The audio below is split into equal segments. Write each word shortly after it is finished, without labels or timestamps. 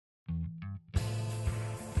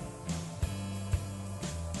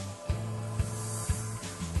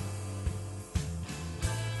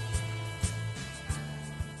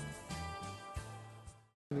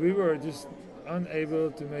We were just unable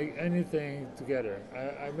to make anything together.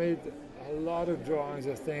 I made a lot of drawings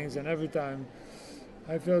of things, and every time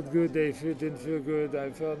I felt good, didn't feel good. I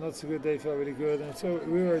felt not so good, they felt really good. And so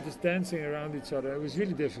we were just dancing around each other. It was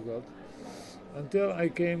really difficult until I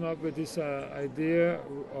came up with this idea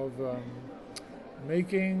of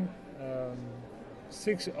making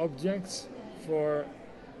 6 objects for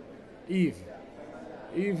Eve.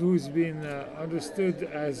 Eve, who's been understood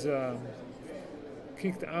as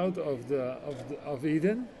kicked out of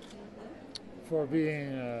Eden for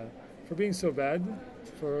being so bad,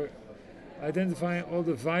 for identifying all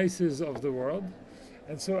the vices of the world.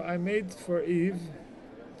 And so I made for Eve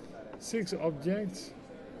 6 objects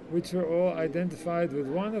which were all identified with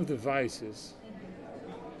one of the vices.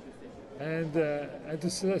 And to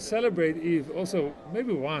celebrate Eve also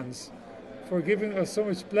maybe once for giving us so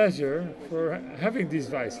much pleasure for having these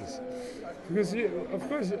vices. Because of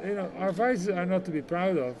course, our vices are not to be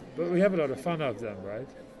proud of, but we have a lot of fun of them, right?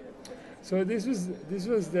 So this was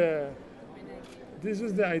the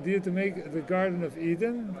idea, to make the Garden of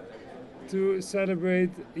Eden to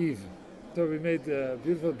celebrate Eve. So we made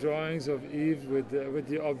beautiful drawings of Eve with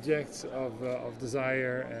the objects of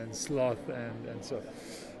desire and sloth and so.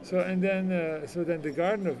 So then the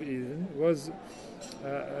Garden of Eden was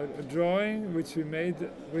a drawing which we made,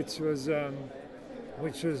 which was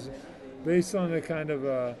based on a kind of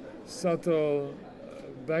a subtle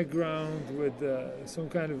background with some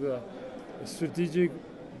kind of a strategic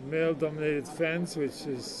male-dominated fence, which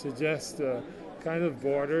suggests kind of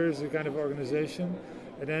borders, a kind of organization.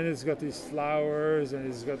 And then it's got these flowers, and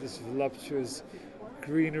it's got this voluptuous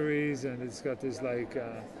greeneries, and it's got this like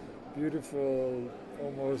beautiful,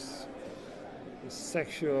 almost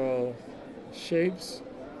sexual shapes,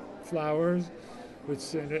 flowers,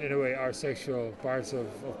 which in a way are sexual parts of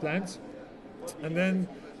plants. And then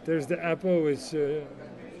there's the apple, which is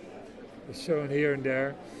shown here and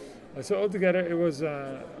there. So altogether, it was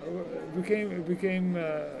became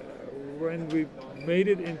when we made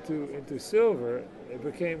it into silver, it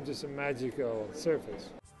became just a magical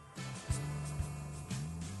surface.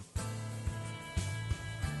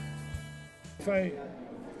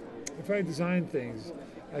 If I design things,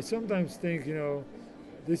 I sometimes think,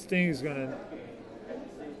 this thing is gonna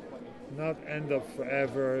not end up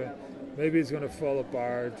forever. Maybe it's gonna fall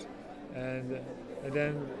apart, and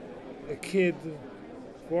then a kid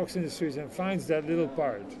walks in the streets and finds that little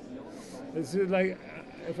part. It's like,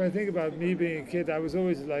 if I think about me being a kid, I was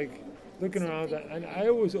always like looking around, and I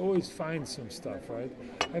always find some stuff, right?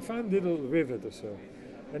 I found little rivet or so,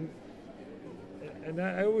 and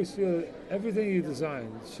I always feel everything you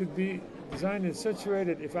design should be designed in such a way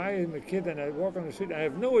that if I am a kid and I walk on the street, I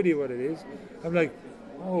have no idea what it is. I'm like,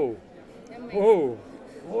 oh,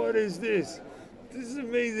 what is this? This is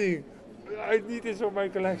amazing. I need this for my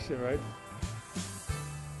collection, right?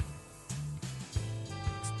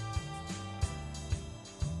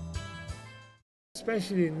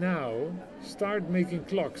 Especially now, start making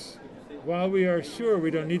clocks while we are sure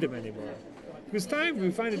we don't need them anymore. Because time,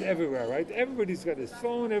 we find it everywhere, right? Everybody's got his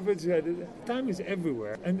phone, everybody's got it. Time is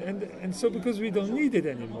everywhere. And so because we don't need it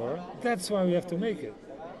anymore, that's why we have to make it.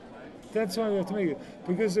 That's why we have to make it.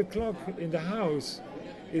 Because the clock in the house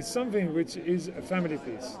is something which is a family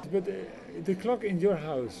piece. But the clock in your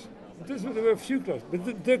house, there were a few clocks,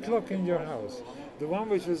 but the clock in your house, the one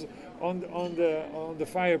which was on the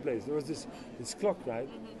fireplace, there was this clock, right?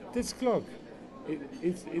 This clock,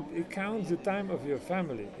 it counts the time of your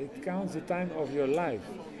family. It counts the time of your life.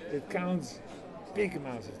 It counts big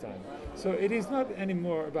amounts of time. So it is not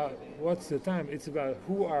anymore about what's the time. It's about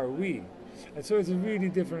who are we. And so it's a really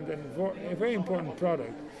different and a very important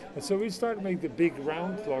product. And so we started to make the big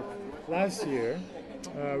round clock last year,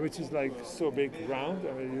 which is like so big round.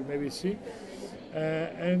 I mean, you maybe see.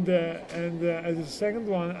 And as a second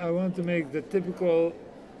one, I want to make the typical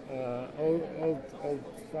old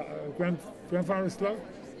grandfather's clock,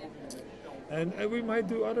 and we might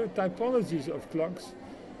do other typologies of clocks,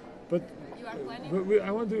 but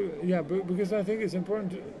I want to, because I think it's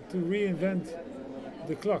important to reinvent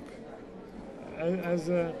the clock as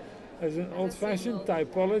an old-fashioned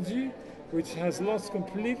typology, which has lost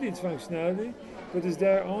completely its functionality, but is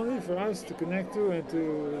there only for us to connect to and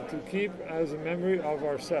to keep as a memory of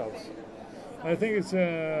ourselves. I think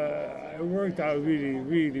it worked out really,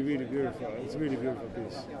 really, really beautiful. It's a really beautiful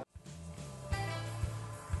piece.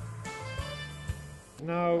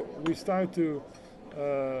 Now we start to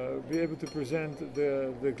be able to present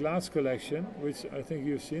the glass collection, which I think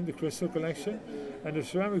you've seen, the crystal collection, and the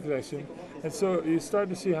ceramic collection. And so you start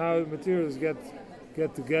to see how materials get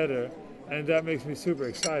together, and that makes me super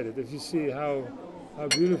excited. If you see how how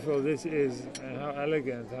beautiful this is and how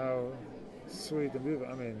elegant, how sweet and beautiful.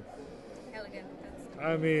 Elegant.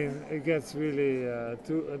 I mean, it gets really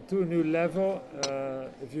to a new level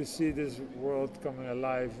if you see this world coming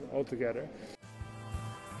alive altogether.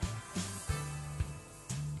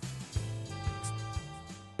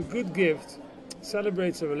 A good gift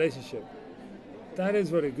celebrates a relationship. That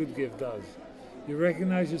is what a good gift does. You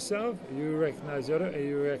recognize yourself, you recognize the other, and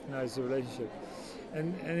you recognize the relationship.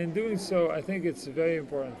 And in doing so, I think it's a very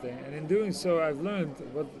important thing. And in doing so, I've learned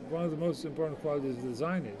what one of the most important qualities of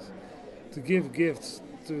design is: to give gifts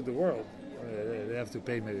to the world. They have to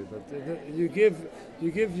pay maybe, but you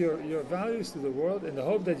give your values to the world in the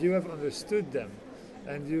hope that you have understood them,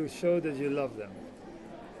 and you show that you love them.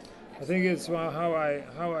 I think it's how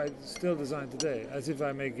I still design today, as if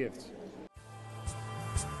I make gifts.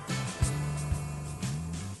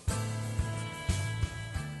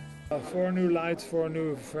 4 new lights, 4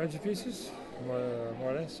 new furniture pieces, more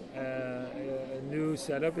or less. A new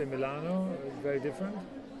setup in Milano, very different.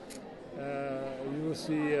 You will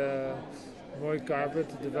see more carpet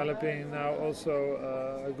developing now, also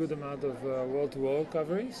a good amount of wall-to-wall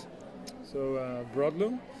coverings, so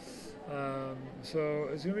broadloom. So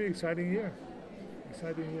it's going to be an exciting year.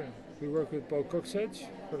 Exciting year. We work with Paul Coxedge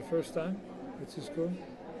for the first time, which is cool.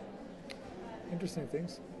 Interesting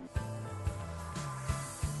things.